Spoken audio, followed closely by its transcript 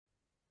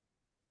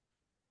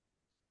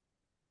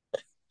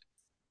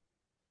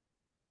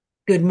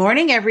Good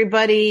morning,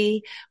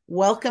 everybody.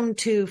 Welcome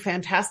to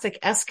Fantastic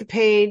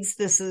Escapades.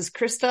 This is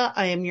Krista.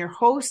 I am your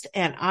host,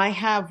 and I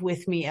have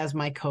with me as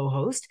my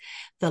co-host,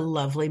 the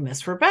lovely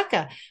Miss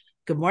Rebecca.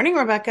 Good morning,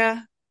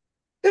 Rebecca.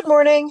 Good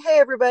morning. Hey,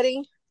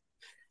 everybody.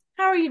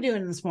 How are you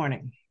doing this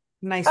morning?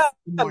 Nice Great.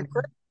 morning.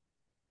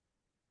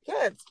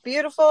 Yeah, it's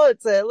beautiful.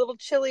 It's a little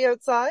chilly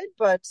outside,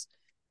 but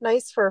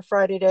nice for a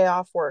Friday day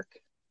off work.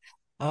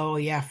 Oh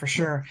yeah, for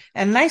sure.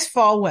 And nice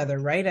fall weather,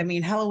 right? I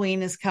mean,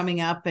 Halloween is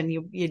coming up and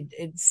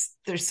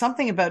there's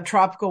something about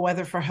tropical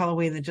weather for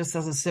Halloween that just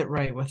doesn't sit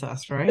right with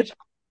us, right?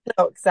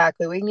 No,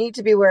 exactly. We need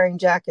to be wearing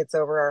jackets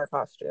over our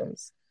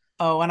costumes.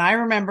 Oh, and I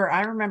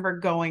remember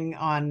going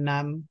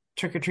on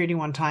trick-or-treating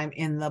one time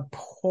in the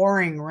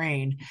pouring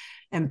rain.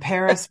 And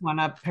Paris,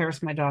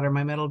 my daughter,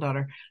 my middle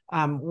daughter,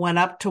 went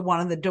up to one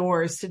of the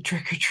doors to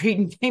trick-or-treat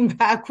and came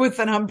back with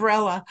an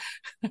umbrella.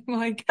 I'm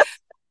like,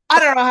 I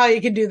don't know how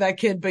you can do that,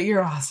 kid, but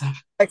you're awesome.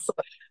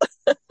 Excellent.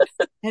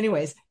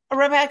 Anyways,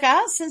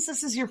 Rebecca, since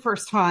this is your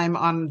first time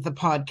on the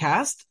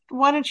podcast,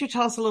 why don't you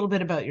tell us a little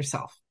bit about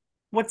yourself?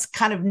 What's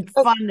kind of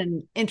Oh, fun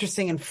and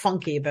interesting and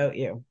funky about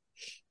you?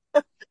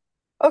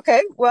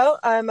 okay. Well,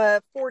 I'm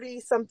a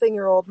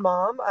 40-something-year-old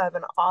mom. I have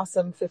an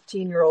awesome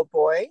 15-year-old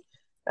boy,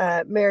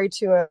 married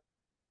to a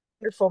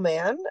wonderful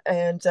man,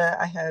 and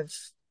I have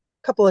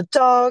a couple of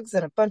dogs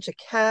and a bunch of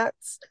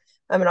cats.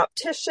 I'm an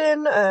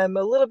optician. I'm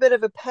a little bit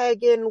of a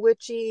pagan,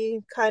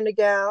 witchy kind of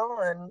gal,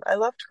 and I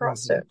love to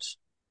cross Lovely. stitch.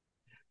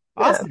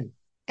 Yeah. Awesome.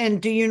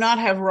 And do you not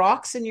have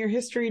rocks in your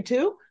history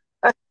too?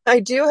 I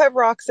do have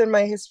rocks in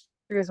my history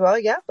as well.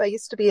 Yep, I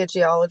used to be a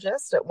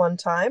geologist at one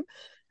time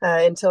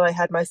until I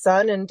had my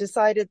son and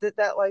decided that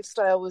that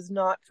lifestyle was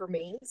not for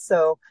me.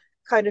 So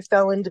kind of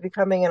fell into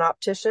becoming an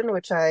optician,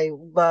 which I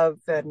love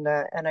and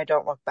I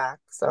don't look back.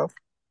 So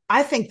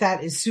I think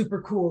that is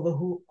super cool.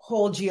 The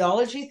whole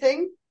geology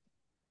thing.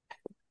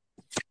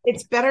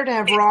 It's better to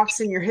have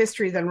rocks in your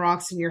history than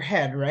rocks in your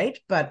head, right?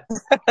 But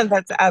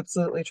that's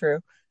absolutely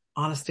true.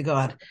 honest to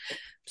God.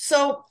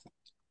 So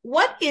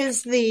what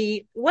is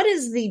the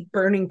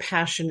burning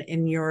passion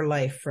in your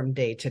life from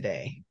day to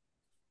day?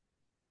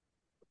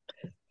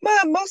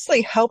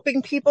 Mostly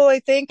helping people. I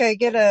think I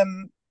get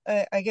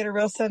a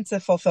real sense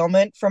of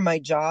fulfillment from my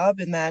job,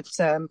 and that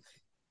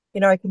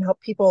I can help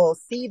people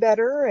see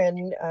better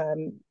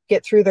and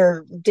get through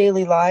their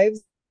daily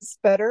lives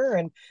better.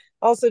 And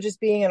also just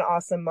being an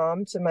awesome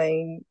mom to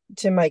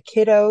my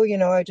kiddo.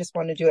 I just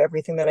want to do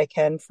everything that I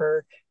can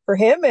for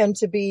him and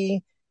to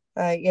be,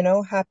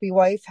 happy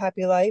wife,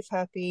 happy life,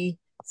 happy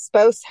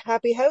spouse,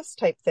 happy house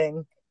type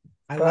thing.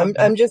 I So love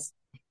I'm that. just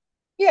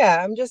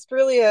yeah, I'm just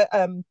really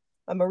I'm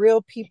a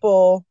real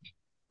people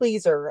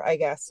pleaser, I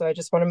guess. So I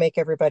just want to make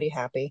everybody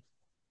happy.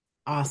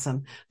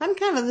 Awesome. I'm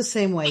kind of the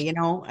same way.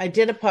 I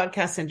did a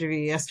podcast interview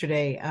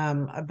yesterday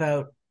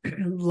about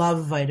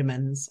love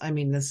vitamins. I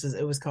mean,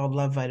 it was called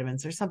Love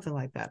Vitamins or something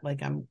like that.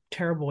 Like I'm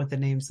terrible with the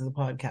names of the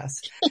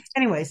podcast.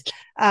 Anyways,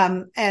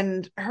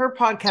 and her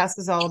podcast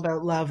is all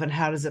about love and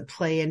how does it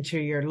play into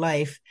your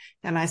life.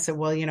 And I said,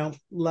 well,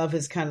 love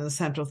is kind of the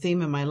central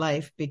theme in my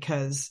life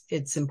because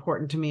it's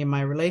important to me in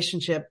my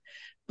relationship,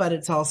 but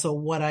it's also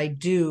what I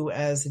do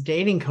as a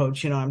dating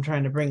coach. I'm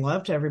trying to bring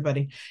love to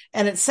everybody.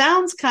 And it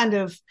sounds kind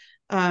of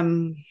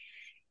um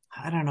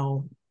I don't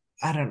know.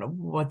 I don't know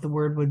what the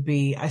word would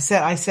be. I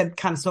said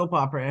kind of soap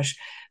opera-ish,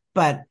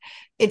 but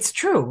it's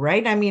true,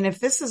 right? I mean, if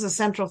this is a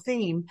central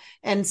theme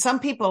and some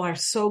people are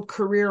so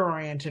career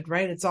oriented,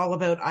 right? It's all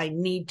about, I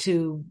need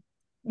to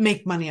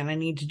make money and I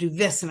need to do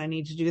this and I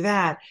need to do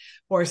that.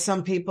 Or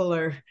some people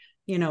are,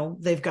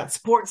 they've got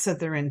sports that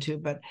they're into,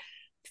 but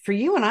for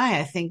you and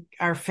I think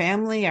our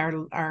family,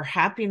 our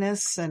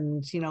happiness,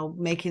 and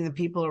making the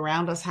people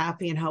around us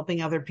happy and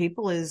helping other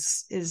people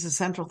is a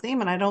central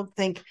theme. And I don't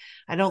think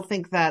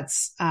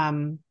that's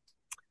I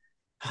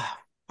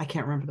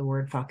can't remember the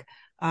word. Fuck.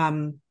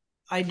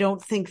 I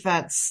don't think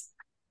that's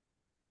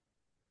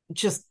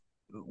just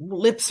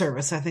lip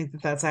service. I think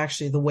that that's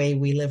actually the way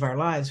we live our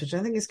lives, which I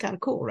think is kind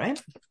of cool,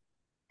 right?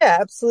 Yeah,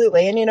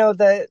 absolutely. And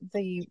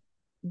the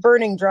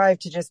burning drive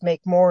to just make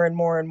more and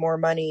more and more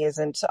money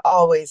isn't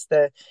always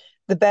the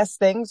best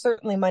thing.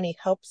 Certainly money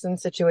helps in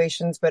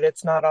situations, but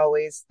it's not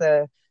always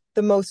the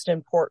most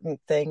important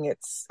thing.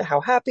 It's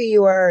how happy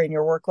you are in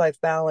your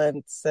work-life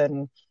balance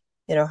and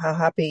how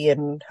happy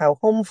and how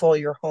homeful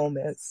your home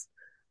is.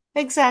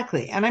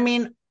 Exactly. And I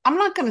mean, I'm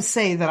not going to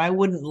say that I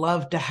wouldn't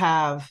love to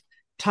have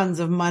tons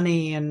of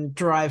money and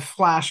drive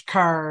flash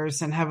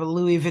cars and have a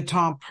Louis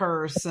Vuitton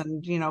purse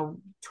and,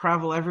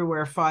 travel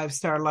everywhere,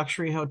 five-star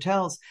luxury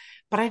hotels.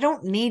 But I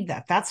don't need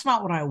that. That's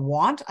not what I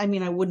want. I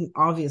mean, I wouldn't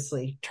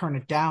obviously turn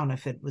it down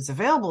if it was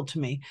available to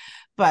me,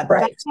 but Right.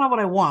 that's not what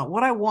I want.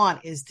 What I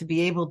want is to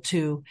be able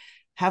to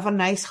have a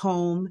nice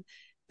home,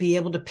 be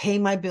able to pay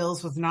my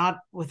bills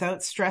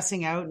without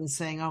stressing out and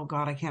saying, oh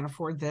God, I can't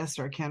afford this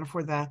or I can't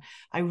afford that.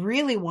 I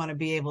really want to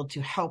be able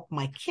to help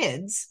my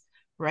kids,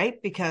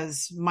 right?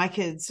 Because my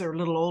kids are a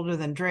little older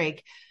than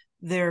Drake.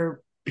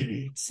 They're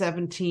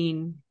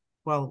 17.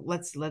 Well,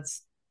 let's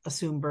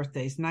assume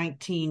birthdays,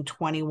 19,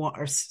 21,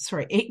 or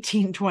sorry,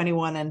 18,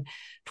 21, and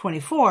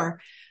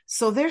 24.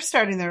 So they're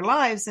starting their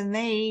lives and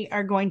they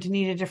are going to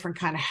need a different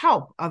kind of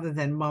help other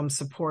than mom's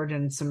support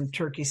and some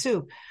turkey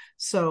soup.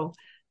 So,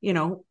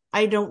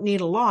 I don't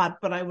need a lot,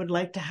 but I would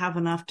like to have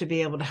enough to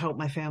be able to help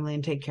my family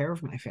and take care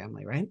of my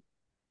family, right?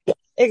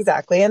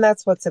 Exactly. And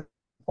that's what's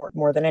important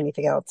more than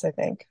anything else, I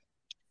think.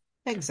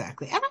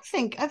 Exactly. And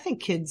I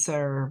think kids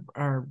are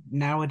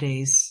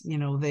nowadays,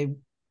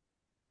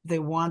 they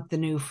want the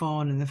new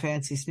phone and the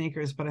fancy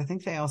sneakers, but I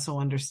think they also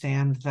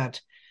understand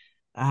that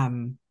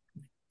um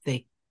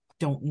they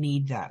don't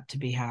need that to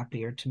be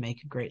happy or to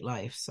make a great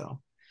life.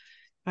 So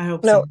I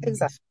hope so. No,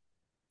 exactly.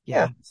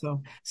 Yeah. Yeah.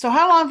 So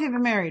how long have you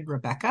been married,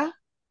 Rebecca?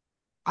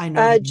 I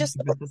know the Just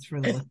answer, but that's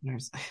for the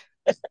listeners.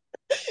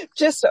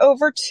 just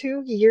over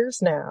 2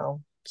 years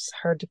now. It's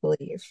hard to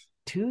believe.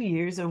 2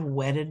 years of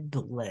wedded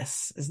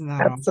bliss. Isn't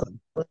that awesome?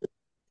 Absolutely.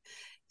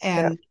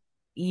 Yeah. And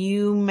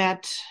you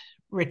met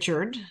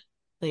Richard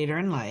later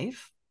in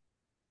life,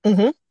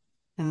 Hmm.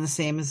 and the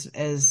same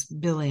as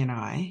Billy and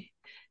I.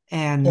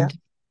 Yeah. And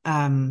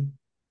um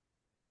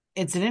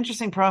it's an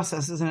interesting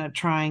process, isn't it?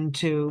 Trying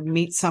to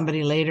meet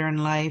somebody later in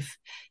life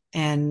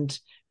and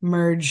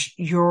merge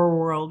your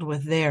world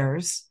with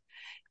theirs.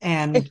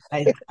 And It's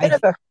a bit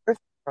of a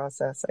horrific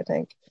process, I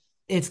think.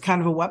 it's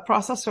kind of a what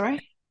process? Sorry.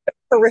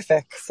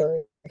 Horrific.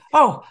 Sorry.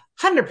 Oh,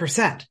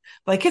 100%.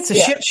 Like it's a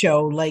Yeah. shit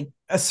show, like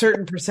a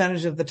certain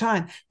percentage of the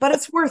time, but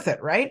it's worth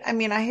it, right? I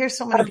mean, I hear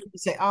so many people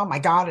say, "Oh my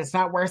God, it's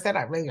not worth it."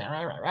 I really,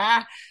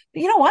 but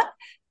you know what?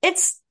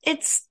 It's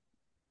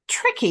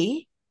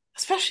tricky,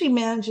 especially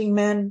managing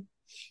men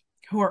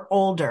who are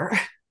older.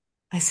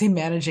 I say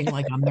managing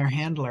like I'm their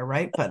handler,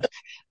 right? But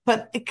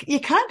you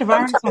kind of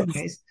are in some Sometimes.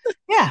 ways.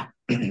 Yeah.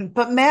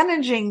 But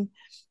managing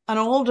an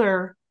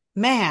older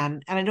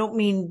man, and I don't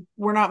mean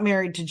we're not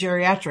married to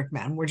geriatric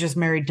men. We're just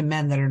married to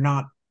men that are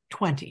not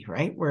 20,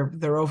 right? Where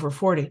they're over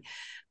 40.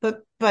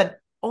 But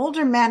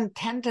older men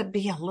tend to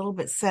be a little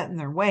bit set in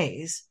their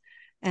ways.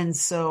 And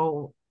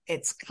so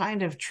it's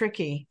kind of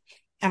tricky.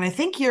 And I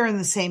think you're in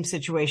the same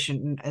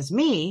situation as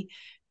me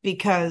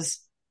because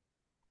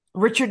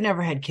Richard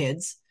never had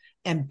kids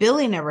and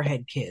Billy never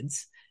had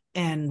kids.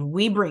 And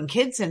we bring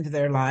kids into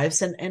their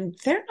lives and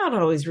they're not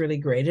always really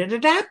great at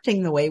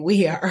adapting the way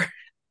we are.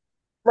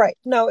 Right.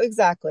 No,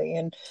 exactly.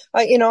 And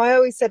I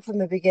always said from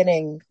the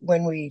beginning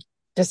when we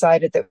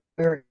decided that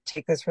we were to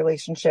take this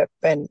relationship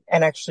and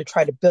actually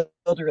try to build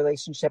a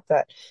relationship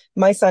that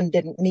my son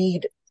didn't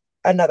need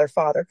another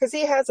father because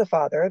he has a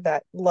father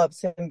that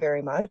loves him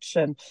very much.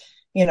 And,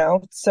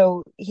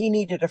 so he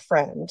needed a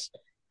friend.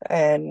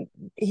 And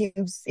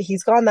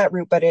he's gone that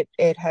route, but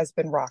it has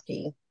been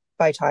rocky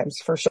by times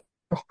for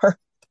sure.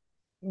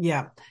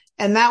 Yeah.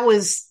 And that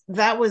was,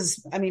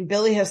 I mean,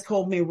 Billy has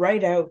told me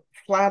right out,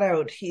 flat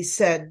out. He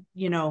said,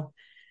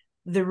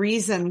 the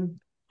reason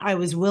I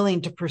was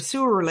willing to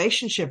pursue a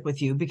relationship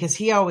with you, because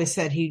he always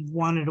said he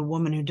wanted a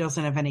woman who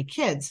doesn't have any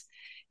kids.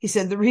 He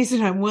said, the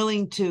reason I'm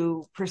willing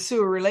to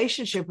pursue a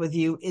relationship with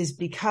you is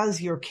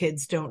because your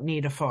kids don't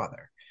need a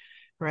father.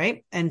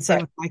 Right. And same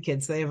Right. with my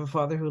kids. They have a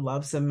father who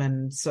loves them.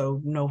 And so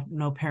no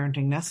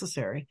parenting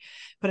necessary.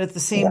 But at the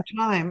Yeah. same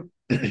time,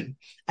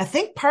 I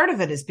think part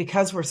of it is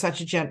because we're such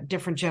a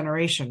different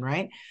generation,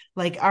 right?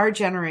 Like our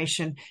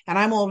generation, and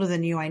I'm older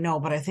than you, I know,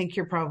 but I think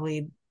you're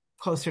probably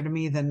closer to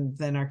me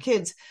than our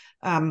kids.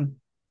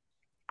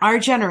 Our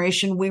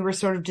generation, we were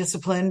sort of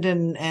disciplined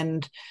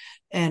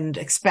and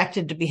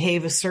expected to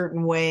behave a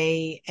certain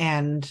way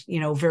and,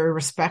 very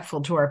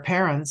respectful to our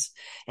parents.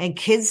 And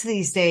kids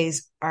these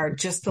days are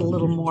just a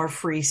little more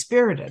free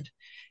spirited.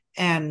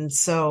 And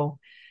so,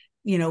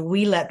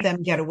 we let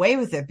them get away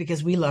with it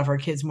because we love our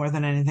kids more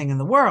than anything in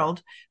the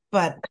world.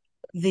 But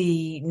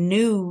the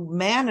new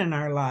man in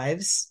our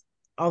lives,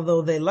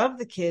 although they love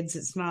the kids,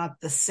 it's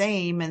not the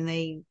same. And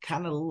they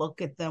kind of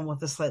look at them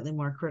with a slightly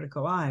more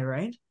critical eye,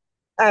 right?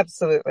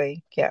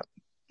 Absolutely. Yeah.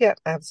 Yeah,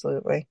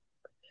 absolutely.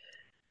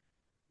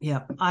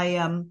 Yeah.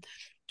 I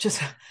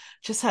just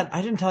just had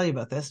I didn't tell you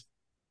about this.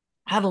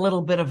 Had a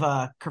little bit of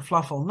a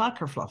kerfluffle, not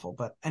kerfluffle,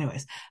 but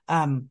anyways,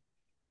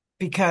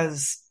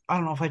 because I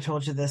don't know if I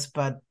told you this,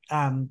 but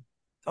oh,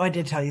 I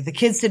did tell you the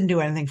kids didn't do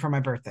anything for my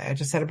birthday. I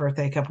just had a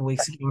birthday a couple of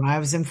weeks ago and I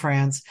was in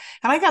France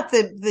and I got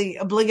the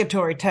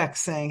obligatory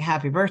text saying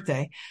happy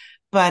birthday,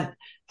 but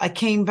I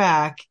came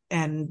back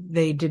and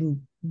they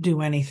didn't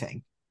do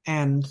anything.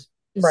 And so,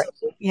 Right.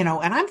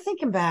 and I'm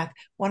thinking back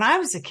when I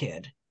was a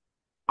kid,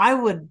 I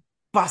would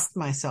bust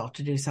myself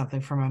to do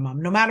something for my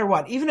mom, no matter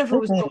what, even if it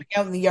was Mhm. going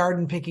out in the yard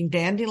and picking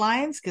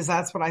dandelions, because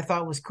that's what I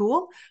thought was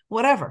cool,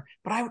 whatever.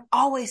 But I would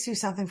always do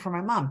something for my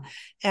mom.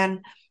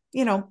 And,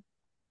 you know,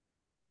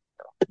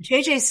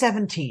 JJ's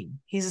 17.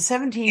 He's a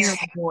 17-year-old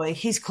boy.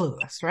 He's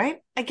clueless, right?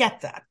 I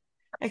get that.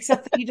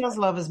 Except that he does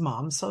love his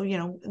mom. So,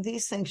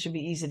 these things should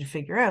be easy to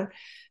figure out.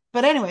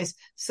 But anyways,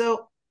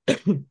 so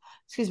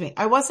excuse me,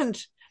 I was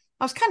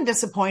kind of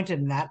disappointed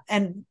in that.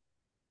 And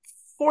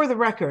for the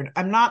record,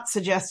 I'm not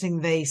suggesting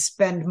they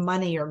spend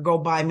money or go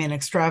buy me an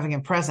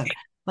extravagant present.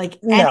 Like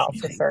No,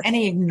 for anything, sure.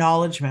 any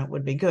acknowledgement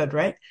would be good,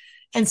 right?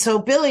 And so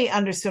Billy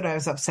understood I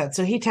was upset.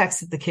 So he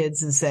texted the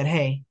kids and said,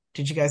 "Hey,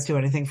 did you guys do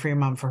anything for your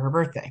mom for her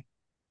birthday?"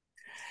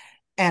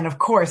 And of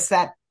course,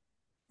 that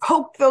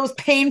poked those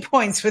pain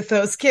points with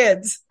those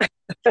kids.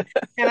 And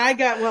I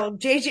got, well,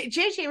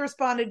 JJ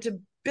responded to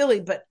Billy,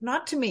 but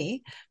not to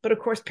me. But of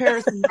course,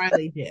 Paris and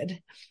Riley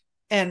did.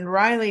 And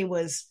Riley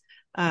was,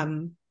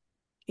 um,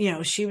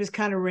 she was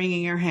kind of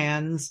wringing her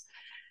hands.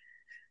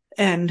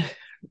 And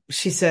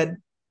she said,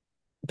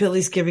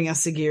 "Billy's giving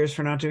us the gears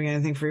for not doing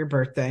anything for your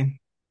birthday."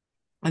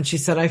 And she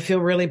said, "I feel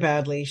really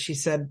badly." She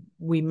said,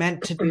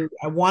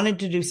 I wanted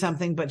to do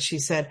something, but she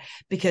said,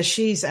 because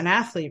she's an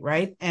athlete,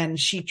 right? And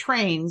she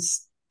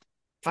trains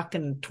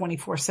fucking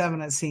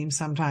 24/7, it seems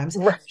sometimes.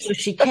 Right. So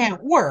she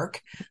can't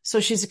work. So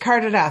she's a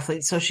carded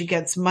athlete. So she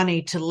gets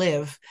money to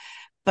live,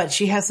 but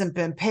she hasn't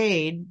been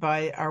paid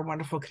by our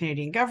wonderful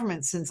Canadian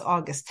government since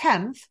August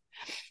 10th.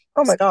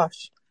 Oh my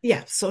gosh.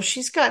 Yeah. So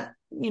she's got,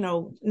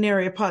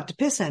 nary a pot to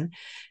piss in.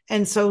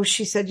 And so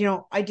she said,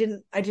 I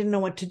didn't know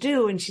what to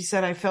do. And she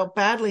said, I felt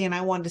badly and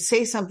I wanted to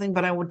say something,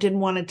 but I didn't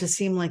want it to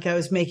seem like I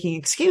was making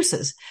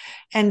excuses.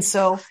 And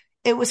so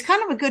it was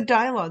kind of a good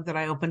dialogue that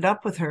I opened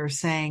up with her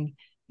saying,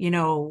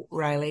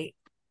 Riley,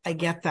 I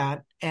get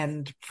that.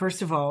 And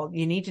first of all,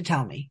 you need to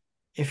tell me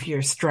if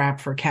you're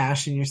strapped for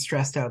cash and you're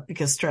stressed out,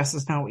 because stress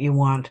is not what you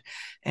want.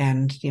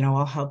 And,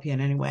 I'll help you in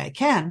any way I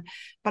can.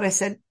 But I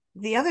said,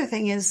 the other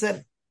thing is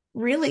that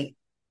really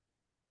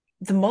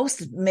the most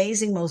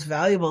amazing, most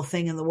valuable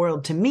thing in the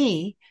world to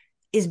me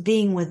is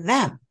being with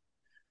them.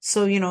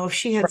 So, if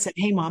she had said,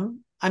 "Hey,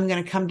 mom, I'm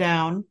going to come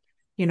down,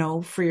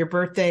 for your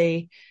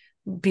birthday,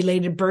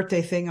 belated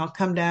birthday thing. I'll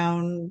come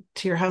down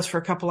to your house for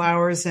a couple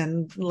hours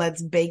and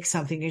let's bake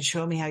something and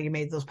show me how you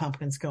made those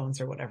pumpkin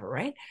scones," or whatever,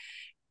 right?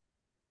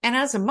 And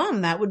as a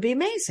mom, that would be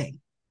amazing.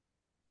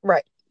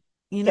 Right.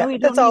 Yeah. You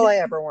That's don't need all it. I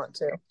ever want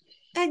to.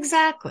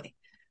 Exactly.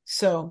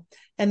 So,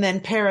 and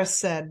then Paris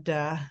said,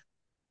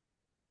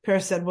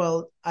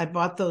 "Well, I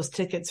bought those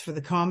tickets for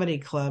the comedy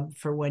club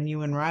for when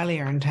you and Riley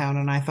are in town,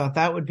 and I thought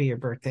that would be your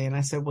birthday." And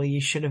I said, "Well,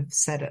 you should have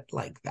said it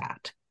like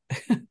that."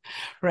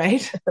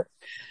 Right?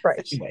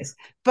 Right. Anyways,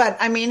 but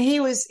I mean, he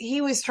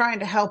was trying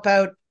to help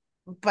out,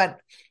 but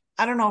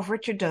I don't know if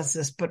Richard does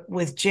this, but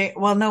with Jay,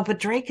 well, no, but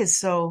Drake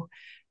is a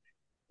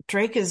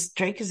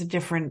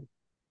different,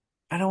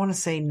 I don't want to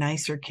say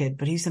nicer kid,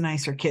 but he's a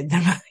nicer kid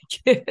than my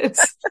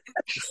kids.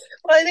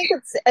 Well, I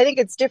think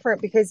it's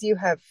different because you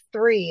have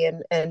three,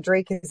 and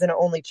Drake is an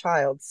only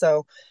child.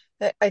 So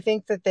I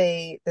think that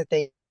they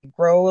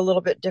grow a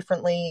little bit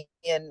differently,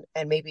 and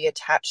maybe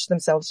attach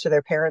themselves to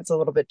their parents a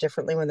little bit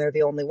differently when they're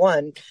the only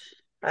one.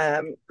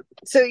 Um,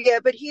 so yeah,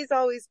 but he's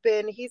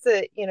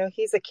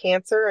a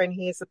Cancer, and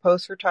he's a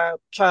poster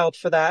child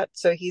for that.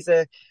 So he's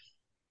a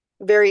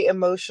very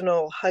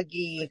emotional,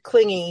 huggy,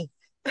 clingy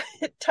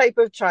type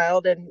of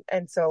child,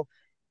 and so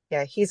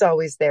yeah, he's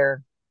always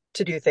there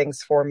to do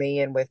things for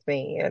me and with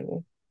me,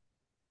 and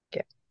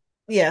yeah.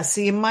 Yeah,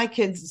 see, my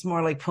kids, it's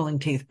more like pulling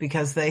teeth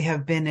because they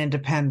have been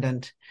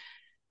independent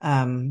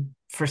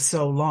for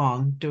so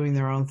long, doing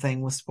their own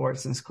thing with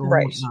sports and school and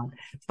Right. whatnot.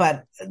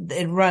 But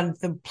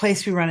the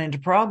place we run into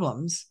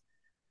problems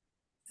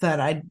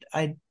that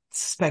I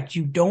suspect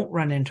you don't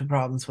run into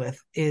problems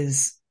with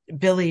is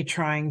Billy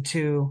trying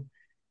to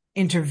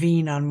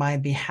intervene on my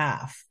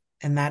behalf,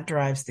 and that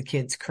drives the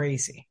kids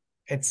crazy.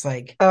 It's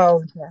like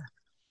Oh yeah.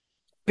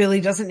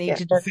 Billy doesn't need Yeah.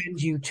 to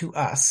defend you to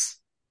us.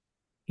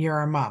 You're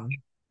our mom,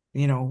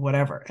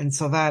 whatever. And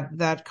so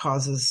that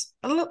causes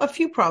a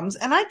few problems.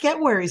 And I get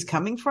where he's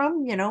coming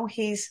from.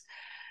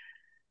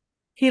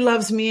 He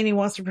loves me and he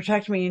wants to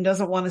protect me and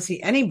doesn't want to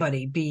see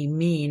anybody be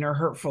mean or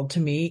hurtful to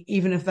me,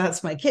 even if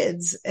that's my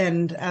kids.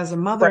 And as a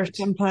mother, Right.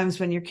 sometimes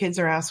when your kids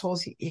are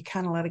assholes, you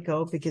kind of let it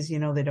go because they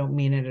don't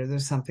mean it or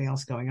there's something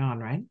else going on,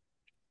 right?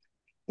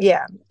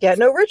 Yeah. Yeah.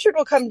 No, Richard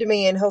will come to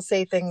me and he'll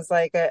say things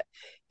like,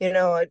 you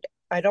know,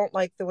 I don't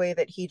like the way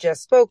that he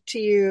just spoke to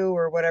you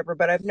or whatever,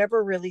 but I've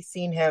never really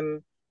seen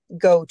him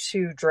go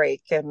to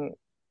Drake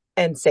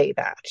and say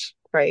that.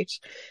 Right.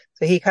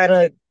 So he kind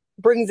of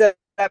brings it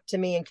up to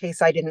me in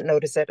case I didn't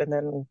notice it and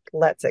then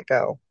lets it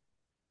go.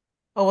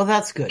 Oh, well,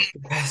 that's good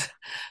because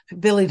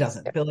Billy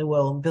doesn't. Billy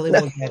will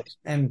get,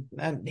 and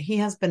he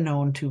has been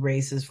known to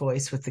raise his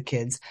voice with the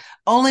kids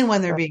only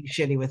when they're being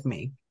shitty with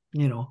me.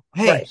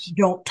 Hey, Right.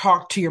 don't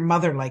talk to your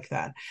mother like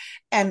that.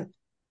 And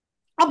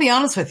I'll be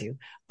honest with you,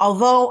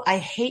 although I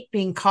hate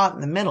being caught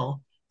in the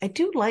middle, I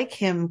do like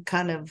him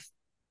kind of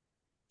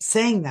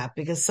saying that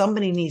because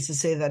somebody needs to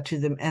say that to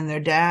them, and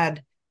their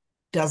dad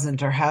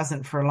doesn't or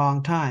hasn't for a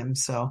long time.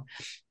 So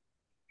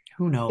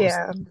who knows?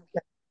 Yeah.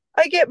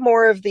 I get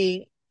more of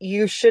the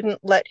you shouldn't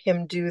let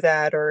him do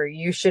that, or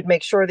you should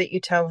make sure that you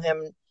tell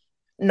him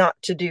not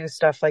to do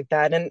stuff like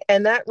that.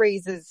 And that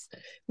raises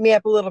me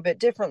up a little bit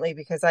differently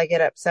because I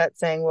get upset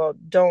saying, well,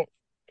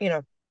 you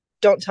know,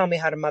 don't tell me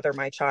how to mother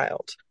my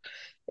child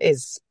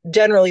is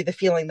generally the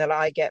feeling that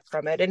I get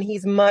from it. And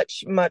he's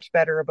much, much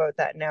better about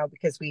that now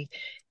because we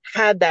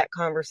had that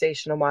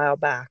conversation a while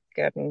back.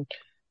 And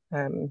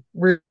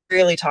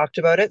really talked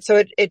about it.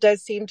 So it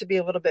does seem to be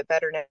a little bit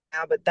better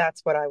now, but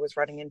that's what I was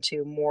running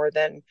into more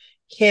than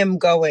him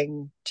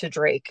going to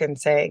Drake and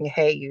saying,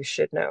 "Hey, you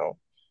should know,"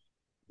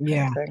 kind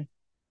Yeah. of thing.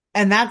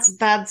 And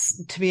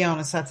that's to be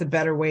honest, that's a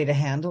better way to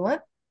handle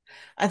it.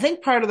 I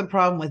think part of the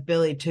problem with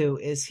Billy too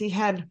is he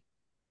had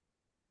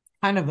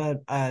kind of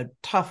a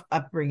tough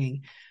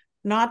upbringing.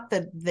 Not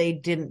that they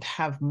didn't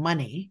have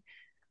money.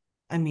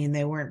 I mean,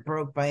 they weren't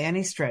broke by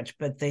any stretch,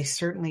 but they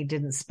certainly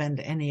didn't spend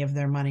any of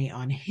their money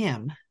on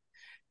him.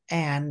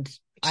 And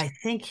I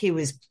think he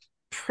was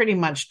pretty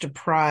much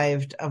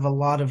deprived of a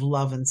lot of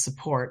love and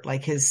support.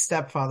 Like his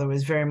stepfather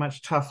was very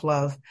much tough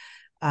love.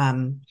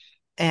 Um,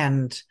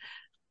 and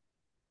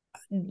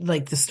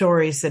like the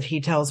stories that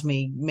he tells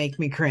me make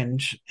me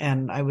cringe,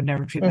 and I would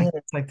never treat my Mhm.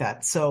 kids like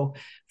that. So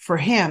for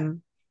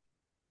him,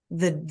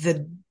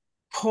 the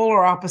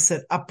polar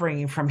opposite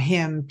upbringing from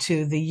him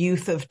to the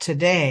youth of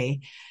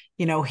today,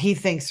 he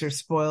thinks they're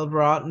spoiled,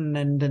 rotten,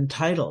 and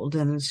entitled,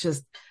 and it's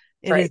just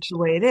it is Right. the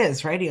way it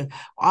is, right? When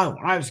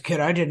I was a kid,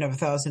 I didn't have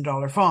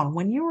 $1,000 phone.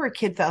 When you were a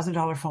kid,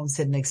 $1,000 phones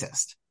didn't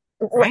exist,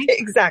 Right. right?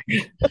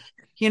 Exactly.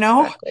 you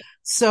know Exactly.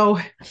 so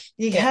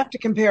you Yeah. have to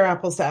compare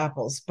apples to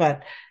apples,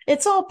 but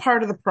it's all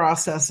part of the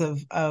process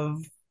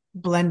of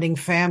blending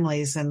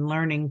families and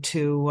learning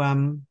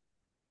to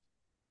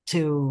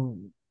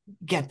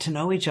get to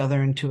know each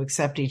other and to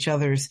accept each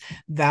other's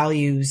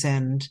values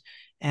and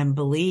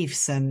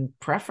beliefs and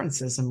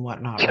preferences and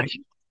whatnot, right?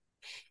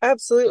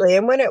 Absolutely.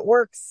 And when it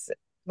works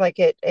like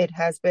it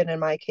has been in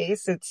my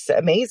case, it's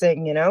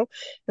amazing, you know.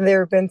 And there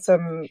have been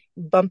some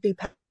bumpy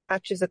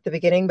patches at the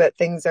beginning, but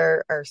things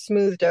are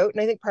smoothed out.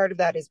 And I think part of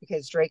that is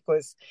because Drake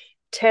was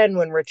 10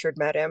 when Richard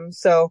met him.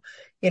 So,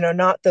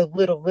 not the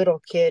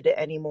little kid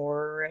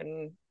anymore.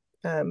 And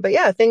but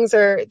yeah, things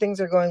are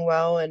going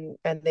well, and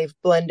they've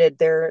blended.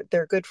 They're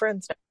good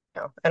friends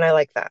now. And I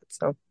like that.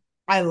 So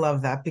I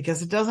love that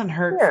because it doesn't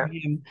hurt for yeah,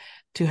 him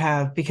to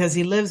have, because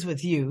he lives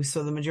with you,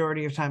 so the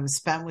majority of time is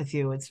spent with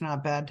you. It's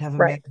not bad to have a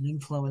right. male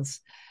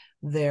influence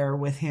there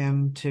with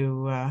him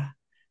to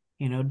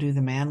do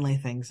the manly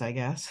things, I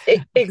guess.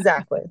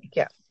 Exactly.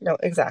 Yeah. No,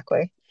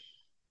 exactly.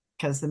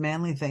 Because the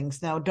manly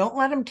things, now don't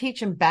let him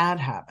teach him bad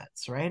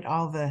habits, right?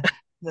 All the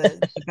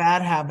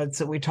bad habits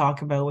that we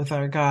talk about with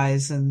our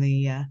guys, and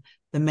the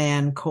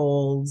man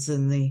colds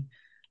and the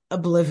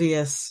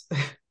oblivious.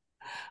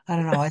 I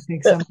don't know. I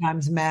think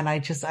sometimes, man,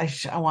 I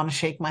want to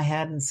shake my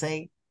head and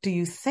say, do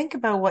you think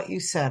about what you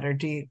said, or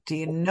do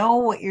you know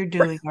what you're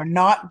doing or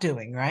not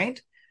doing, right?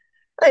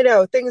 I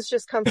know things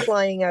just come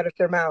flying out of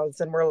their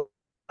mouths, and we're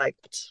like,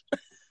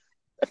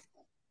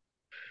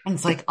 And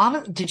it's like,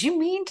 did you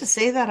mean to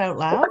say that out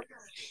loud?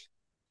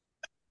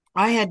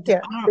 I had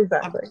yeah, I, don't,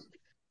 exactly.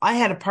 I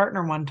had a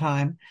partner one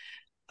time.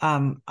 I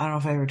don't know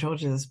if I ever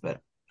told you this,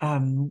 but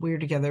we were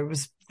together. It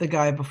was the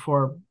guy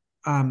before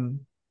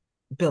um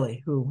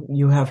Billy, who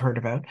you have heard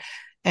about.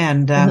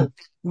 And Mhm.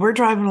 we're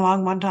driving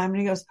along one time and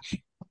he goes,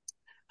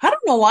 I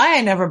don't know why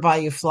I never buy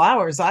you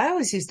flowers. I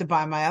always used to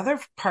buy my other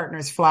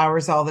partners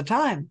flowers all the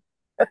time.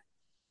 I'm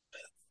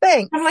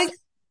Thanks. like,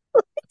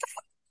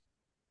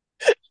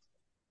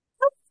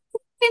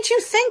 didn't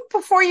you think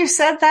before you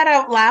said that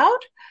out loud?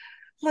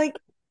 Like,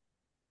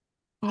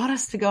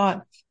 honest to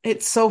God,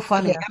 it's so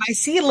funny. Yeah. And I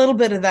see a little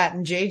bit of that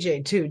in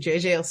JJ too.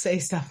 JJ will say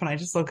stuff and I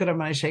just look at him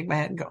and I shake my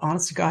head and go,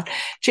 honest to God.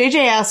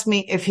 JJ asked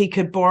me if he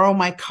could borrow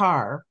my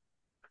car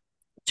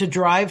to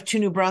drive to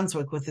New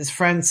Brunswick with his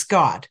friend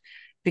Scott,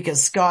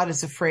 because Scott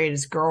is afraid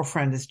his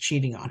girlfriend is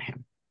cheating on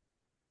him.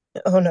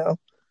 Oh no.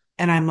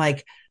 And I'm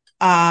like,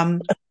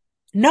 um,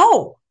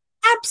 no,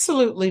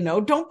 absolutely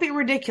no. Don't be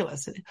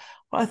ridiculous.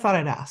 Well, I thought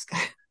I'd ask.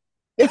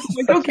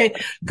 Like, okay,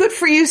 Okay. good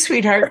for you,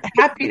 sweetheart.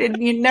 Happy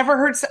to, you never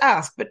hurts to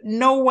ask, but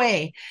no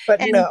way. But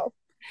And no.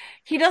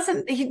 he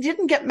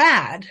didn't get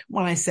mad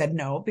when I said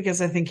no,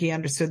 because I think he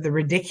understood the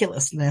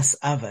ridiculousness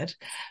of it.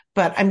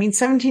 But I mean,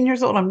 17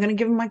 years old, I'm going to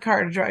give him my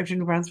car to drive to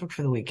New Brunswick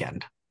for the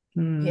weekend.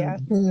 Hmm. Yeah.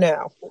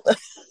 No.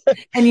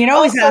 And he's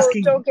Also,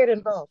 asking, don't get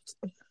involved.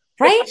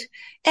 right?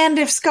 And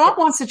if Yeah. Scott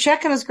wants to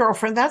check on his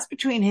girlfriend, that's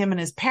between him and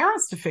his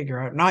parents to figure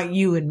out, not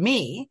you and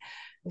me.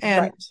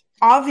 And Right.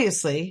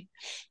 obviously,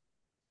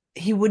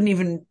 he wouldn't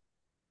even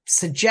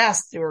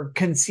suggest or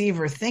conceive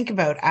or think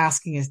about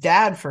asking his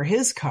dad for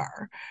his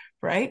car,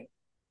 right?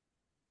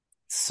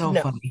 So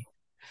No. funny.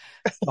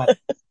 But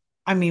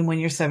I mean, when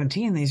you're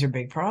 17, these are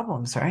big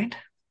problems, right?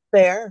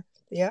 They are.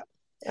 Yeah.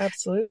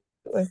 Absolutely.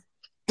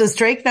 Does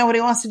Drake know what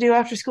he wants to do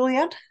after school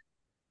yet?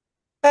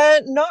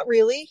 Not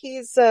really.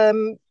 He's,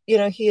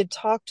 he had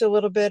talked a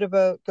little bit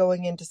about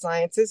going into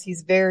sciences.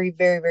 He's very,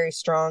 very, very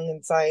strong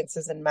in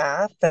sciences and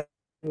math, and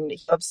he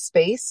loves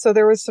space. So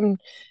there was some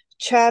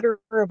chatter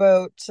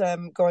about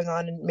going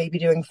on and maybe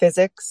doing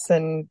physics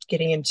and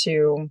getting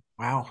into,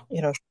 Wow.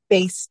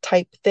 space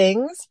type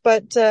things.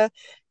 But yeah,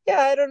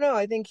 I don't know.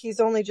 I think he's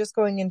only just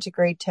going into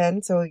grade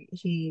 10. So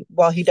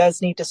while he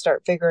does need to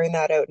start figuring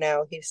that out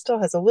now, he still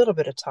has a little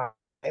bit of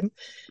time.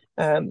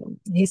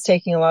 He's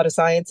taking a lot of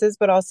sciences,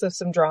 but also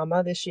some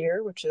drama this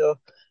year, which will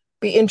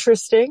be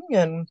interesting.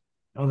 And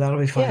Oh, that'll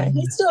be Yeah, fun.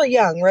 he's still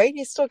young, right?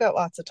 He's still got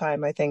lots of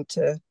time, I think,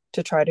 to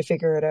try to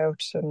figure it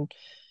out and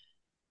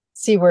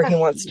see where he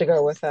wants to Absolutely.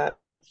 go with that.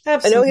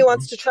 I know he Absolutely.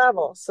 wants to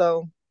travel,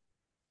 so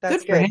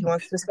Good that's for good. He him.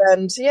 wants to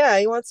spend, yeah,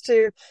 he wants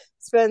to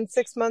spend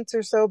 6 months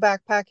or so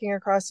backpacking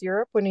across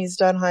Europe when he's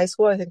done high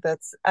school. I think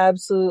that's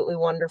absolutely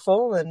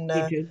wonderful, and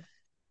Me too.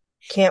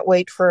 can't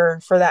wait for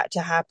that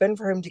to happen,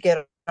 for him to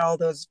get all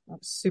those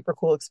super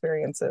cool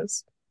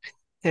experiences.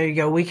 There you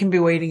go. We can be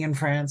waiting in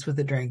France with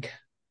a drink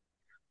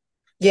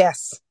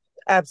Yes,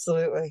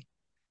 absolutely.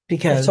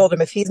 I've because told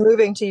him if he's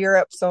moving to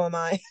Europe, so am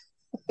I.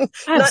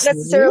 Not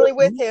necessarily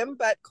with absolutely, him,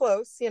 but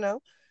close.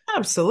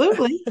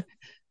 absolutely.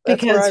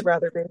 That's where Because I'd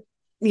rather be.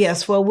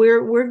 yes, well,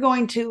 we're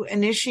going to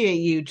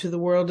initiate you to the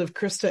world of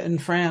Krista in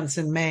France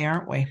in May,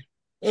 aren't we?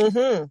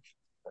 Hmm.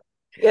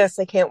 Yes,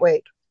 I can't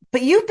wait.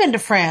 But you've been to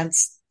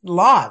France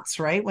lots,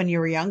 right? When you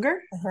were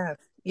younger, I have.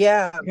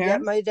 Yeah, your yeah.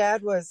 parents? My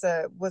dad was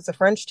a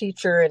French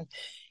teacher, and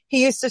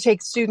he used to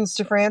take students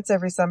to France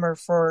every summer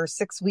for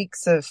 6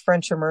 weeks of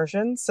French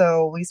immersion.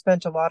 So we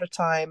spent a lot of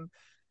time.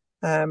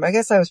 I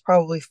guess I was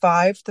probably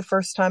 5 the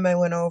first time I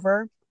went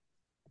over,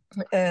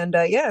 and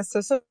yeah,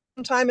 so some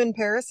time in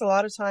Paris, a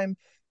lot of time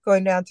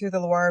going down through the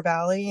Loire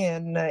Valley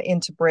and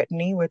into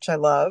Brittany, which I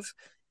love.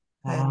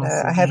 And Oh,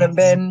 so I beautiful.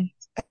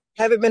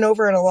 haven't been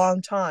over in a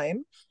long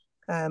time.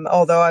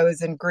 Although I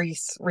was in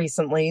Greece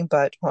recently,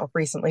 but well,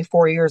 recently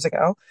 4 years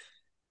ago.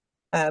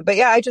 But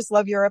yeah, I just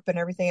love Europe and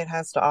everything it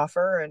has to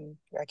offer, and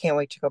I can't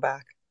wait to go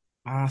back.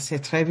 Ah, c'est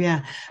très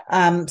bien.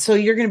 So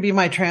you're going to be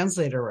my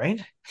translator,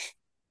 right?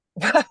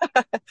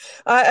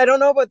 I don't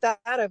know about that.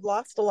 I've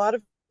lost a lot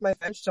of my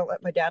French. Don't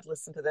let my dad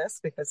listen to this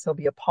because he'll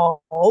be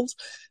appalled.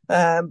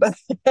 But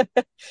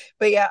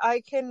but yeah,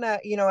 I can.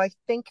 I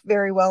think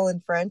very well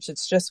in French.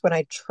 It's just when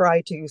I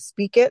try to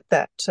speak it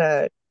that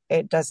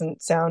it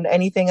doesn't sound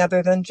anything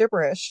other than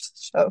gibberish.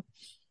 So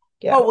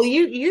yeah. Oh, well,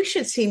 you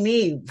should see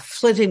me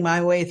flitting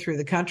my way through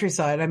the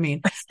countryside. I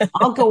mean,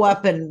 I'll go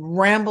up and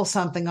ramble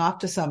something off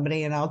to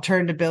somebody and I'll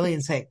turn to Billy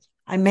and say,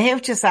 I may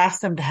have just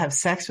asked him to have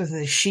sex with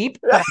his sheep,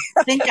 but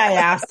I think I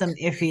asked him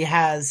if he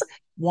has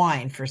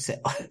wine for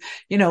sale.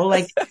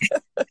 Like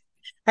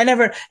I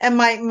never, and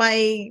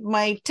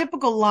my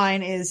typical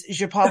line is,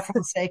 Je parle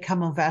français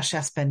comme un vache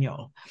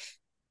espagnol.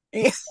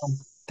 So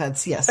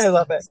that's I yes.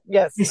 love it.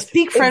 I Yes,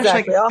 speak French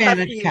like exactly. a I'll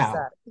have to Spanish use cow.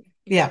 that.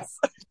 Yeah. Yes.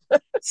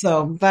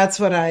 So that's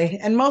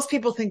and most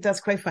people think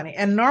that's quite funny.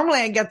 And normally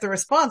I get the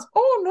response,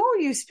 oh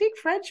no, you speak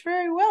French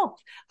very well.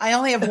 I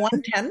only have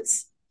one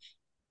tense.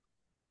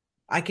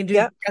 I can do the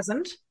Yeah.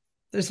 present.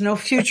 There's no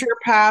future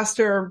past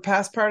or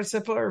past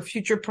participle or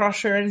future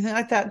proche or anything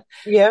like that.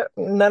 Yeah.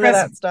 None of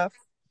that Present. stuff.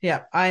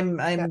 Yeah.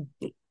 Yeah. I'm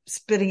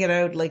spitting it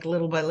out like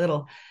little by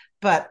little.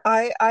 But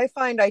I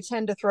find I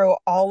tend to throw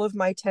all of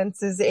my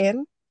tenses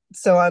in,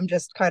 so I'm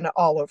just kind of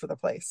all over the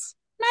place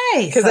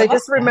nice. because I I love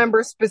just that.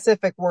 remember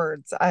specific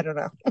words. I don't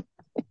know.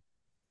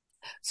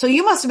 So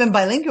you must have been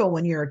bilingual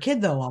when you were a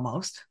kid though,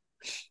 almost.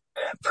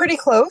 Pretty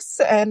close,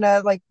 and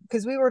like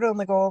because we would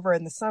only go over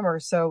in the summer,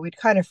 so we'd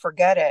kind of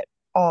forget it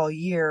all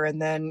year,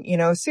 and then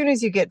as soon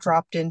as you get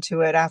dropped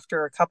into it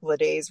after a couple of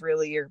days,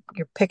 really you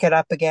pick it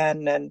up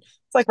again, and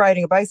it's like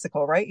riding a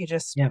bicycle, right? You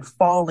just Yeah.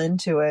 fall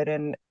into it,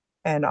 and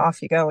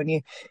off you go, and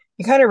you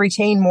kind of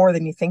retain more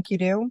than you think you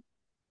do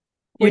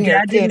Your when you're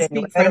a dad didn't kid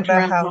anyway. speak I don't French know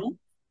around how home?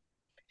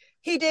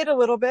 he did a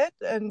little bit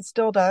and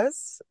still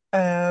does.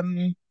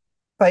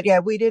 But yeah,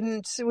 we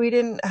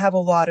didn't have a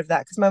lot of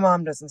that because my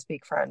mom doesn't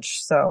speak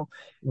French, so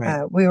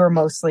Right. we were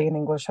mostly in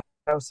English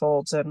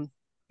households, and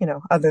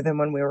other than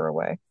when we were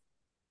away.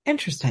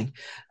 Interesting.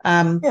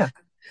 Um, Yeah.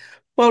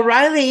 Well,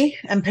 Riley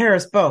and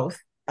Paris both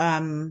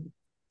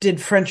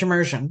did French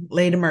immersion,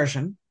 late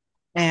immersion.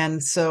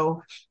 And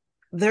so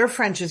their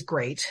French is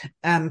great.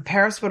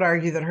 Paris would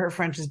argue that her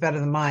French is better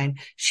than mine.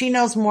 She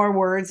knows more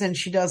words and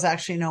she does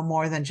actually know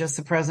more than just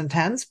the present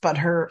tense, but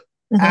her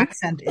Hmm.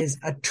 accent is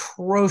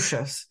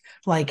atrocious,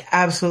 like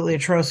absolutely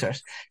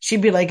atrocious.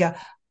 She'd be like a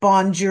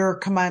bonjour,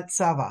 comment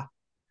ça va?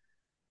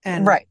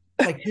 And Right.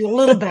 like she's a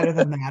little better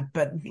than that,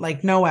 but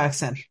like no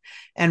accent.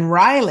 And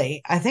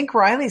Riley, I think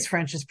Riley's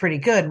French is pretty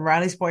good. And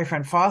Riley's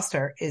boyfriend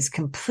Foster is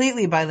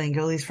completely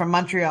bilingual. He's from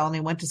Montreal and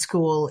he went to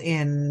school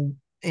in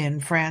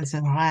France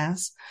in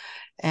Reims.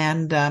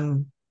 And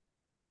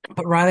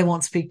but Riley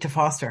won't speak to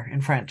Foster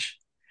in French.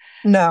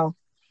 No,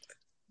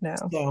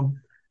 no. So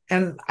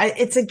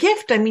it's a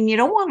gift. I mean, you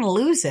don't want to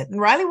lose it. And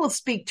Riley will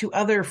speak to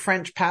other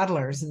French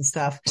paddlers and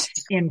stuff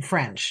in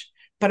French.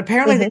 But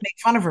apparently they Hmm. make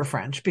fun of her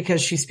French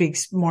because she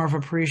speaks more of a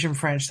Parisian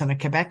French than a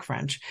Quebec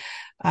French.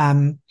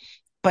 Um,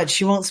 but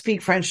she won't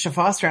speak French to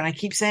Foster. And I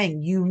keep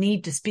saying, you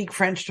need to speak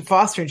French to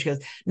Foster. And she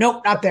goes,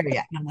 nope, not there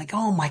yet. And I'm like,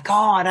 oh my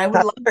God, I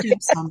would love to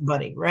have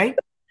somebody, right?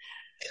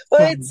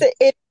 Well, So,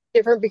 it's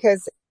different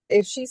because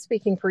if she's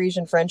speaking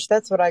Parisian French,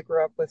 that's what I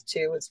grew up with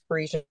too, is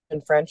Parisian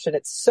French, and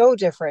it's so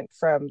different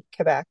from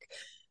Quebec.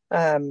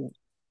 Um,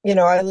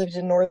 I lived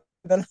in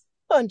northern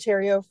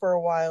Ontario for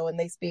a while, and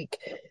they speak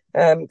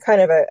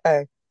kind of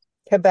a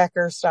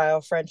Quebecer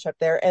style French up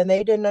there, and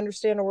they didn't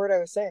understand a word I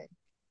was saying.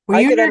 were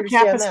I you could near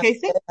understand them.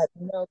 Kapuskasing? They had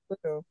no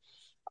clue.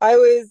 I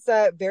was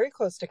very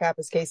close to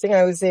Kapuskasing.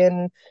 I was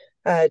in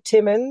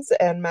Timmins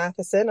and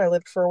Matheson. I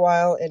lived for a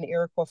while in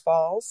Iroquois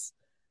Falls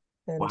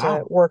and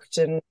Wow. worked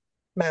in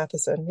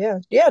Matheson. Yeah.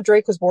 Yeah.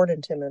 Drake was born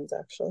in Timmins,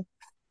 actually.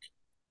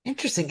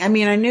 Interesting. I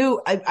mean,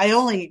 I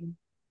only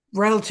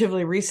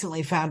relatively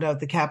recently found out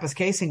the Kappa's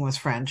casing was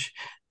French.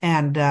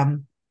 And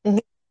Mhm.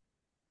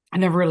 I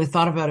never really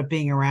thought about it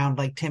being around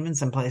like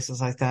Timmins and places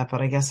like that,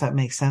 but I guess that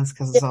makes sense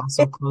because Yeah. it's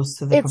also close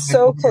to the It's Quebec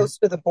so border. close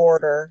to the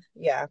border.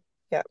 Yeah.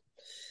 Yeah.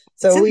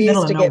 It's So in the we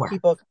middle used of to get nowhere.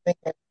 people coming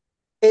in.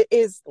 It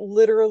is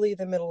literally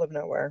the middle of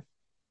nowhere.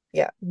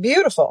 Yeah.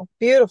 Beautiful,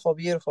 beautiful,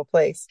 beautiful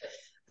place.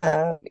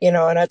 And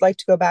I'd like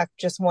to go back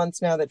just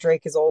once now that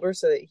Drake is older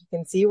so that he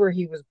can see where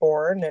he was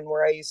born and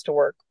where I used to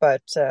work.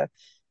 But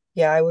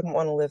yeah, I wouldn't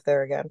want to live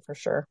there again for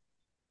sure.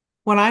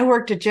 When I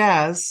worked at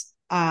Jazz,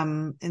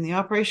 in the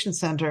operations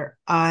center,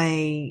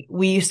 we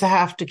used to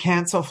have to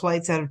cancel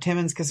flights out of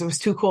Timmins because it was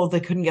too cold. They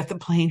couldn't get the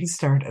plane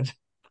started.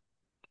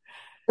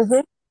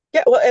 Hmm.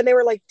 Yeah, well, and they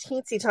were like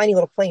teensy tiny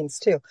little planes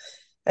too.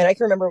 And I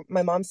can remember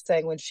my mom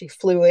saying when she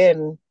flew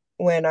in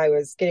when I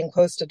was getting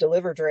close to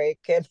deliver Drake,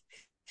 and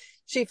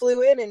she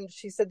flew in and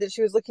she said that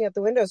she was looking at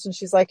the windows and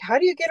she's like, "How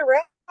do you get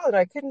around?" And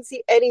I couldn't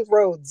see any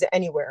roads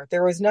anywhere.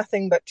 There was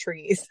nothing but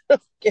trees.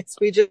 Guess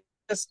we just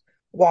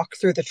walk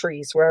through the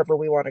trees wherever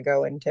we want to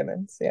go in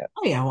Timmins. Yeah,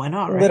 Oh yeah, why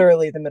not, right?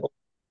 literally the middle.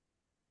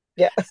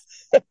 Yeah.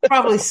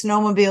 Probably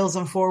snowmobiles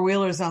and four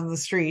wheelers on the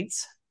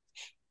streets.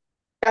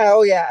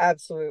 Oh yeah,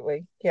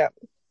 absolutely. Yeah.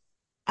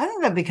 I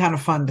think that'd be kind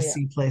of fun to Yeah.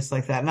 see a place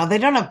like that. Now they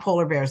don't have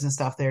polar bears and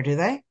stuff there, do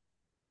they?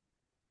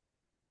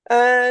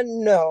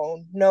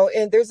 No, no.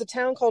 And there's a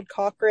town called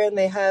Cochrane.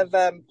 They have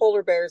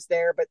polar bears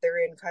there, but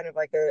they're in kind of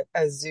like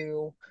a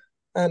zoo.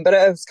 But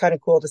it was kind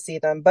of cool to see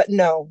them. But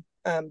no,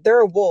 there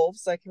are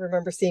wolves. I can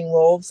remember seeing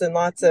wolves and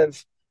lots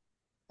of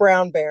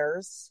brown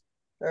bears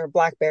or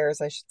black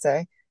bears, I should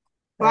say.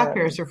 Black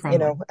bears are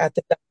friendly. At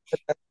the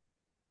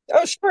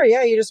oh sure,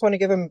 yeah, you just want to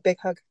give them a big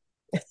hug.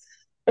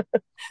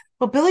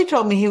 Well, Billy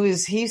told me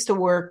he used to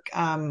work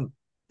in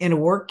a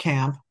work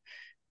camp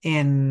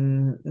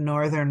in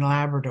northern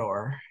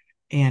Labrador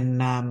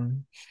in I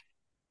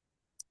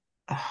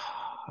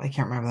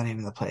can't remember the name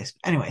of the place.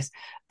 Anyways,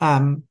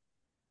 um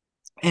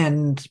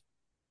and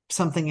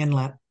something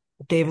inlet,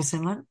 Davis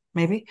Inlet,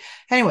 maybe.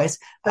 Anyways,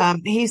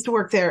 he used to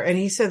work there and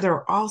he said there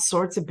were all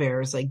sorts of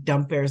bears, like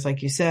dump bears,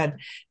 like you said.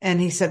 And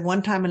he said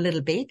one time a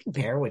little baby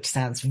bear, which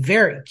sounds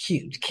very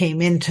cute,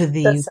 came into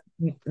the That's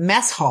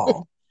mess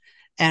hall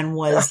and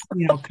was,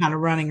 kind of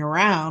running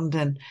around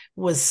and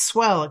was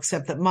swell,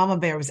 except that Mama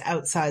Bear was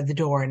outside the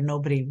door and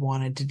nobody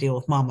wanted to deal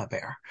with Mama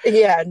Bear.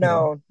 yeah, So,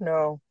 no,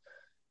 no.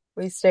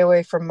 We stay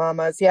away from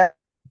mamas. Yeah,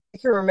 I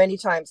can remember many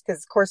times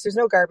because, of course, there's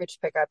no garbage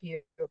pickup.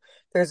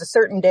 There's a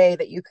certain day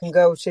that you can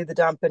go to the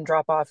dump and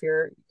drop off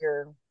your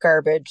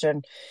garbage,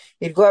 and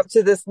you'd go up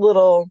to this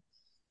little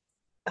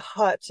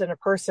hut, and a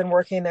person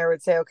working there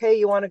would say, "Okay,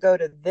 you want to go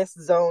to this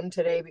zone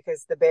today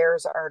because the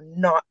bears are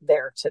not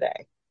there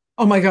today."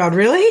 oh my God,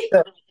 really?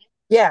 So,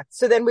 yeah,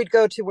 so then we'd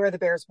go to where the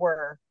bears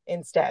were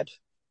instead.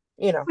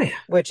 Oh, yeah.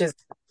 Which is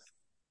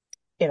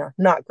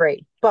not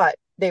great, but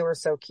they were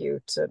so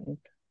cute, and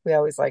we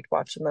always liked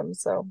watching them.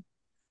 So.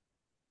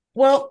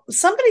 Well,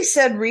 somebody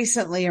said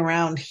recently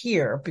around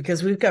here,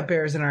 because we've got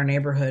bears in our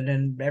neighborhood,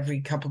 and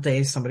every couple of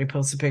days somebody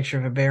posts a picture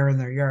of a bear in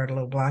their yard, a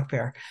little black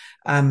bear.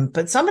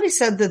 But somebody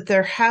said that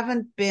there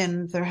hasn't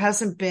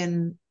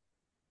been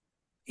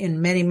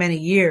in many, many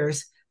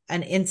years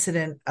an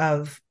incident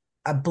of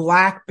a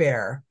black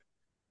bear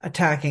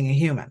attacking a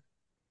human.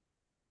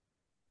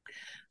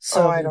 Oh,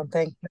 So I don't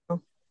think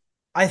no.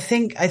 I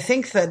think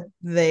that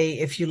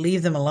if you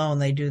leave them alone,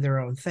 they do their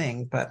own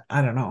thing, but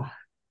I don't know.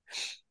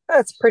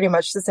 That's pretty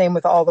much the same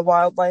with all the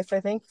wildlife, I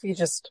think. If you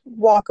just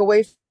walk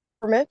away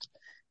from it.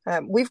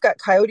 We've got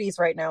coyotes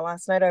right now.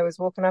 Last night I was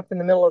woken up in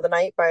the middle of the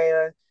night by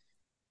a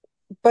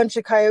bunch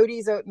of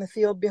coyotes out in the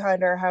field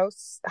behind our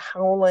house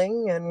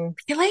howling and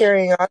Really?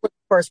 carrying on, which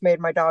of course made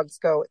my dogs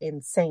go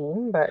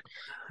insane. But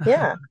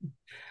yeah,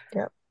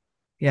 yeah,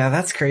 Yeah,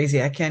 that's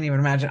crazy. I can't even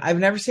imagine. I've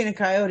never seen a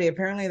coyote.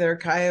 Apparently there are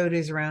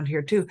coyotes around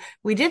here too.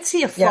 We did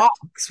see a yeah.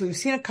 fox. We've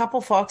seen a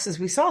couple foxes.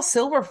 We saw a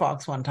silver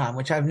fox one time,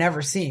 which I've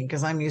never seen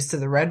because I'm used to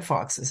the red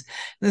foxes.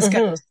 This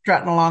guy Hmm. was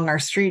strutting along our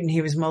street and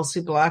he was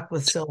mostly black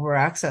with silver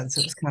accents.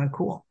 It was kind of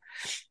cool.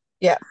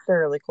 Yeah, they're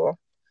really cool.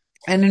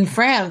 And in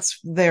France,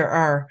 there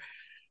are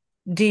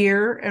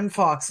deer and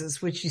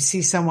foxes, which you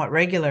see somewhat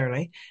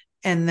regularly.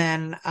 And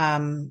then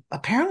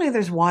apparently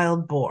there's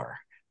wild boar,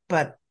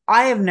 but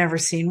I have never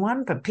seen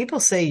one, but people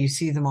say you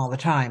see them all the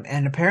time.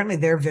 And apparently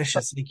they're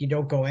vicious. Like you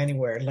don't go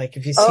anywhere. Like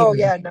if you see Oh one,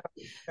 yeah, no,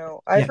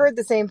 no. I've yeah. heard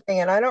the same thing,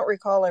 and I don't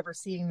recall ever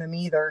seeing them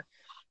either.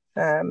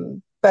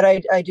 But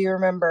I do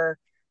remember,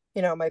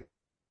 my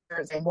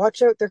parents saying,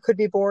 "Watch out, there could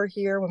be boar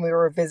here," when we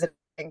were visiting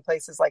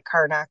places like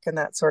Karnak and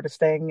that sort of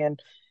thing,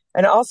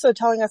 and also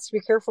telling us to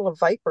be careful of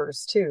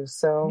vipers too.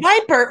 So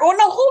Viper. Oh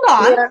no, hold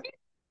on. yeah,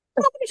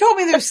 Nobody told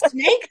me there's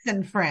snakes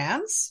in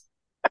France.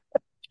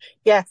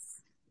 yes,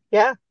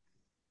 yeah,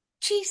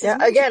 Jesus. yeah.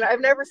 Again,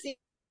 I've never seen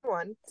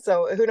one.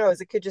 So who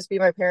knows? It could just be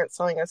my parents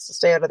telling us to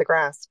stay out of the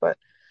grass. But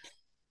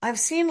I've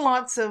seen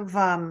lots of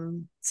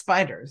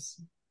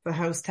spiders. The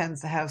house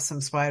tends to have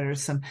some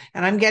spiders, and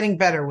I'm getting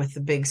better with the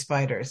big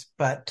spiders,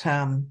 but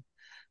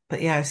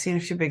yeah, I've seen a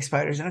few big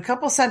spiders and a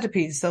couple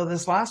centipedes. So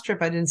this last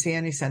trip, I didn't see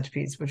any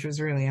centipedes, which was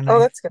really a oh, nice,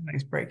 that's good.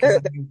 nice break because I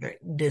think they're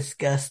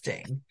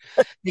disgusting.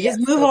 They just Yes,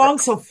 move so gross. along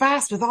so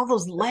fast with all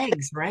those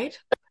legs, right?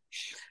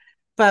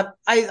 But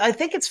I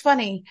think it's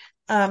funny.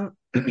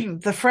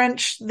 The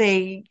French,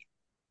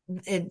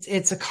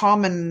 it's a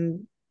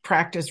common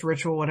practice,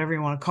 ritual, whatever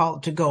you want to call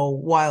it, to go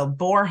wild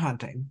boar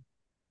hunting.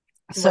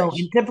 So Right.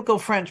 in typical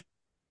French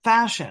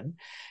fashion,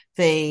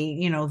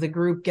 the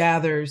group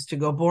gathers to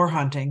go boar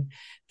hunting.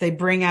 They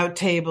bring out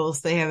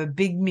tables, they have a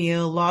big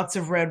meal, lots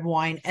of red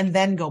wine, and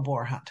then go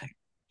boar hunting.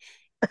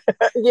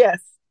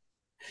 Yes.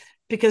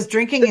 Because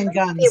drinking The and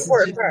drink's the guns,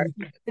 important part.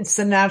 it's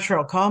the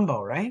natural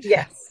combo, right?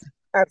 Yes,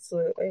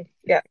 absolutely.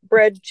 Yeah.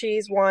 Bread,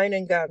 cheese, wine,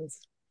 and guns.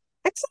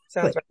 Exactly.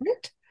 Sounds right.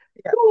 Right?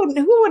 Yeah.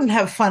 Who wouldn't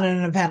have fun in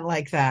an event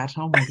like that?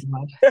 Oh my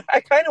God.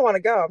 I kind of want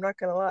to go. I'm not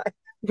going to lie.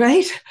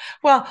 Right?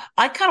 Well,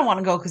 I kind of want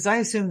to go because I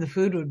assume the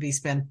food would be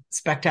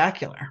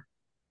spectacular.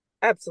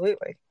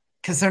 Absolutely.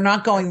 Because they're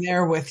not going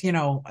there with,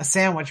 a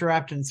sandwich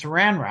wrapped in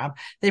saran wrap.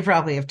 They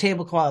probably have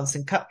tablecloths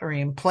and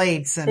cutlery and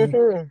plates and,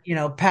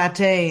 Hmm.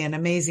 pate and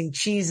amazing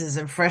cheeses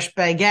and fresh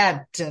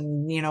baguette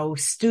and,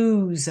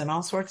 stews and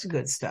all sorts of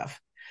good stuff.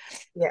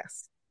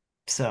 Yes.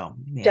 So,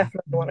 yeah,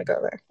 Definitely want to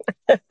go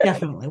there.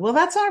 definitely. Well,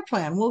 that's our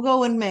plan. We'll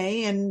go in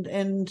May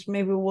and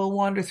maybe we'll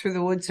wander through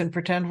the woods and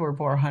pretend we're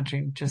boar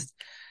hunting. Just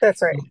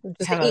That's right.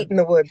 Just have to eat a, in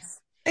the woods.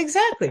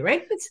 exactly,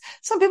 right?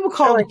 Some people I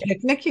call it like a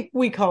picnic.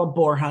 We call it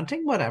boar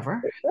hunting,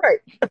 whatever. it. Right.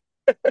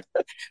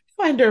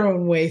 Find our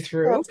own way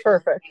through, That's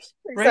perfect.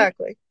 right?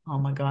 Exactly. Oh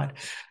my God.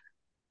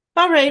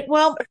 All right.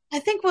 Well, I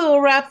think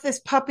we'll wrap this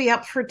puppy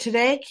up for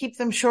today. Keep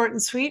them short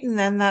and sweet, and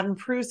then that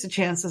improves the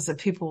chances that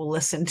people will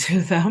listen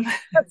to them,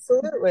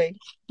 Absolutely.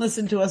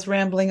 listen to us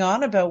rambling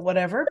on about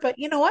whatever. But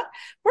you know what?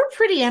 We're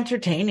pretty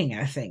entertaining,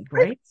 I think, I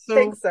right?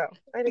 think So, so.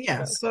 I think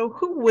yeah. so. So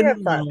who We wouldn't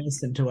have want fun. to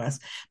listen to us?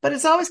 But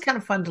it's always kind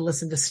of fun to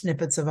listen to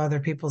snippets of other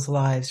people's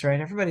lives, right?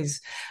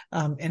 Everybody's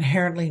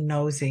inherently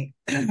nosy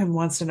and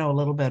wants to know a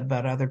little bit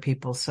about other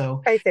people.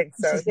 So I think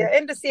this so. is Yeah.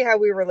 And to see how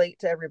we relate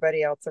to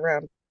everybody else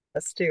around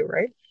us too,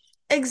 right?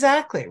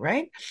 exactly,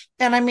 right?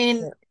 And I mean,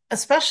 Yeah.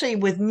 especially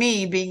with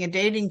me being a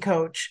dating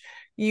coach,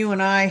 you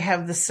and I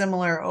have the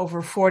similar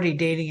over 40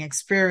 dating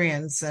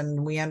experience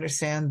and we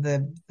understand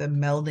the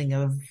melding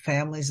of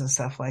families and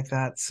stuff like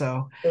that.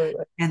 So,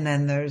 Absolutely. and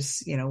then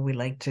there's, we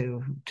like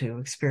to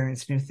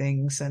experience new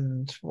things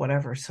and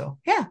whatever. So,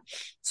 yeah.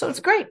 So it's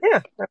great.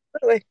 Yeah.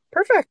 Absolutely.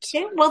 Perfect.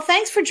 Okay. Well,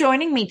 thanks for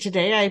joining me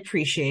today. I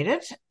appreciate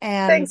it.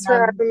 Thanks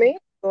for having me.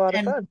 A lot of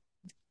And fun.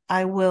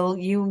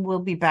 you will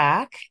be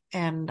back,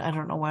 and I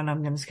don't know when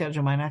I'm going to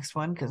schedule my next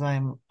one because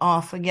I'm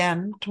off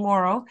again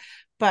tomorrow,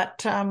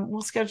 but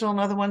we'll schedule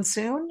another one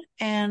soon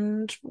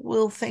and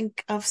we'll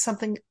think of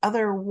something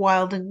other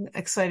wild and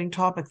exciting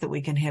topic that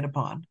we can hit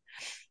upon.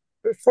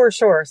 For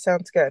sure.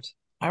 Sounds good.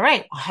 All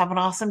right. Well, have an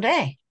awesome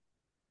day.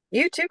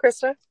 You too,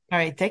 Krista. All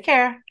right. Take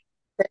care.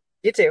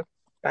 You too.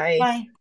 Bye. Bye.